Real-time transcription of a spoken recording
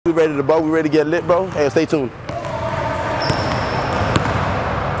We ready to bro. We ready to get lit, bro. Hey, stay tuned.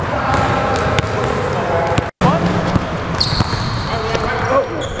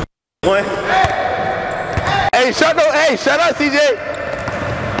 One. Hey, shut up, CJ.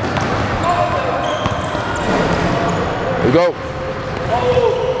 Here we go.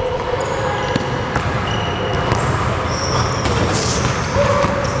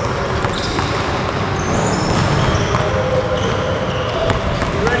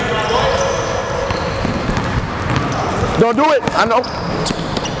 Don't do it, I know.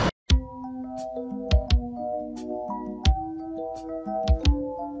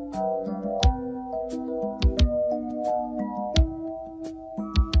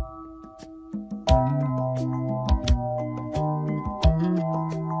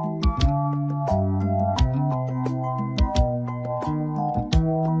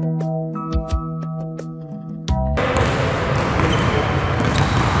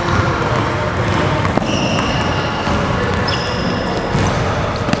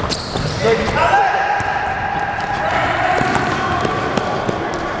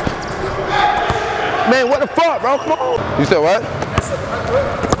 Man, what the fuck, bro? Come on. You said what?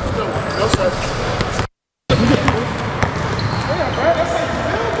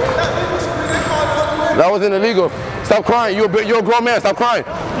 That wasn't illegal. Stop crying. You're a grown man. Stop crying.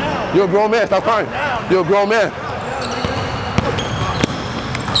 You're a grown man. Stop crying. You're a grown man.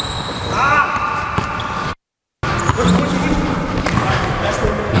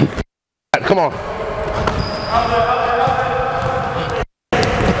 Come on.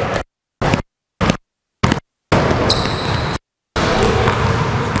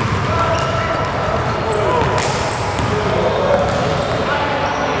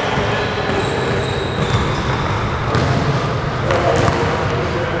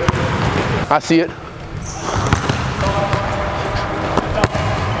 I see it.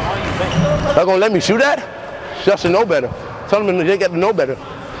 They're gonna let me shoot that? Y'all should know better. Tell them they got to know better.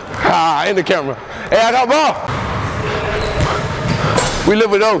 Ah, in the camera. Hey, I got ball. We live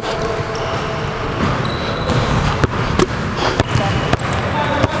with those.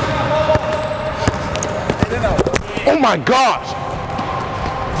 Oh my gosh.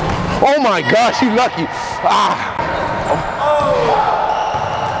 Oh my gosh, you lucky. Ah.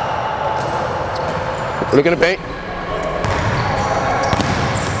 Look in the paint.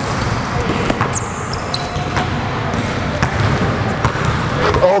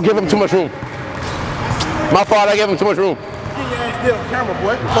 Oh, give him too much room. My fault, I gave him too much room. Camera,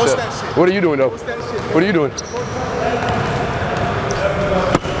 boy. Post that shit. What are you doing, though? Post that shit. What are you doing?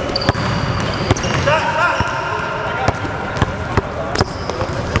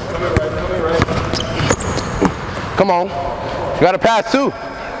 Come on. You got to pass, too.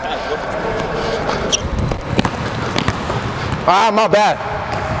 Ah, my bad.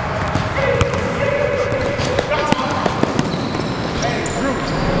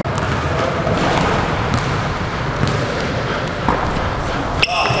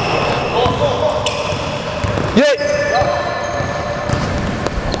 Yeah.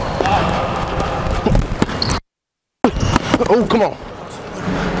 Oh, come on.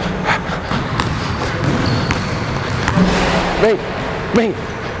 Man.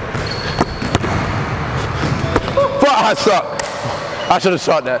 Fuck, I suck. I should have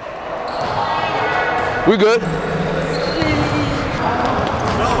shot that. We good?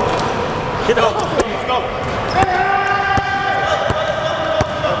 Get up. Let's go.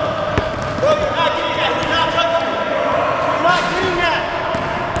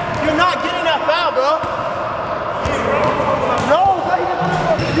 You're not getting that foul, bro. No,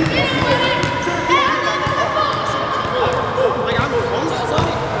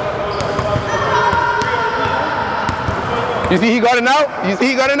 You see he got it now? You see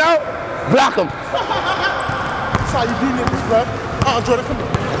he got it now? Block him. That's how you beat niggas, bro. Jordan, come here.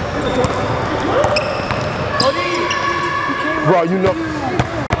 Bro, you know.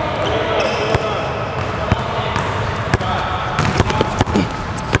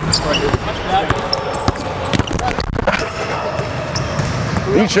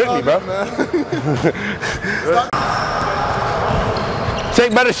 You tricked me, bro.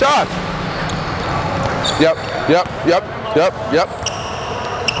 Take better shots. Yep.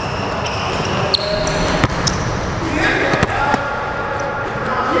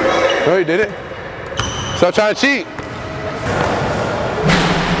 Oh, he did it. Stop trying to cheat.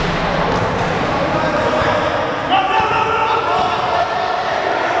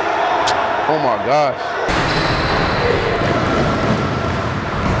 Oh my gosh.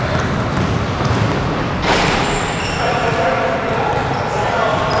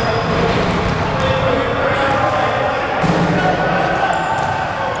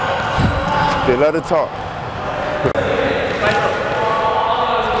 They let her talk.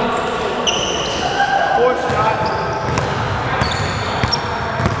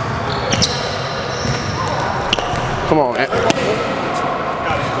 Come on,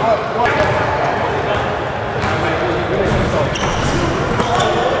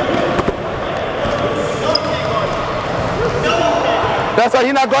 that's why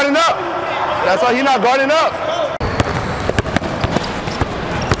he's not guarding up. That's why he's not guarding up.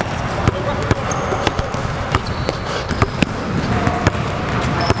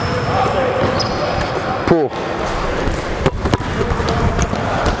 Pull.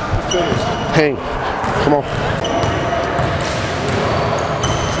 Hang. Come on.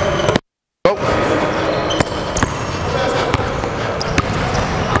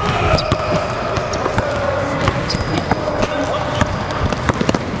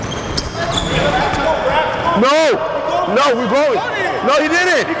 Go. No, we're going. No, he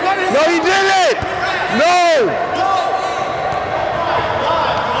didn't. No, he didn't. No.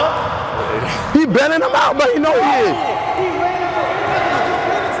 He bending him out, but he know he is.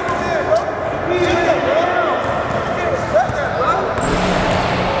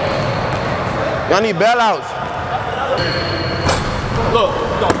 Y'all need bailouts. Go.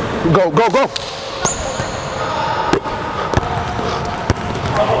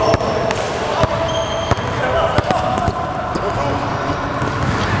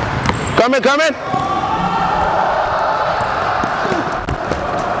 Coming.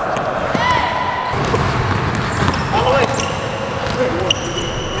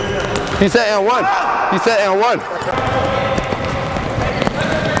 He said and one.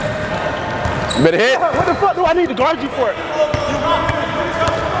 Better hit. What the fuck do I need to guard you for?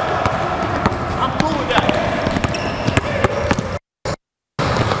 I'm cool with that.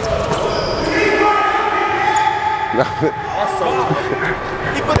 That's so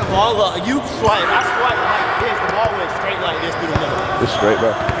he put the ball up. You swipe. I swipe like this. The ball went straight like this through the middle. It's straight,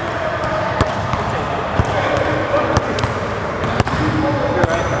 bro.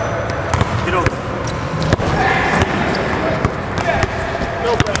 Get over.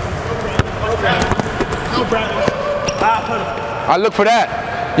 No Bradley. I look for that.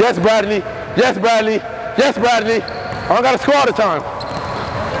 Yes, Bradley. I don't got to score all the time.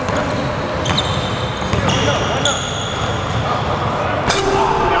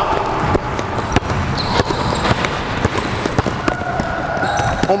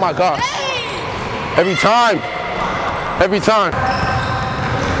 Oh my God. Every time.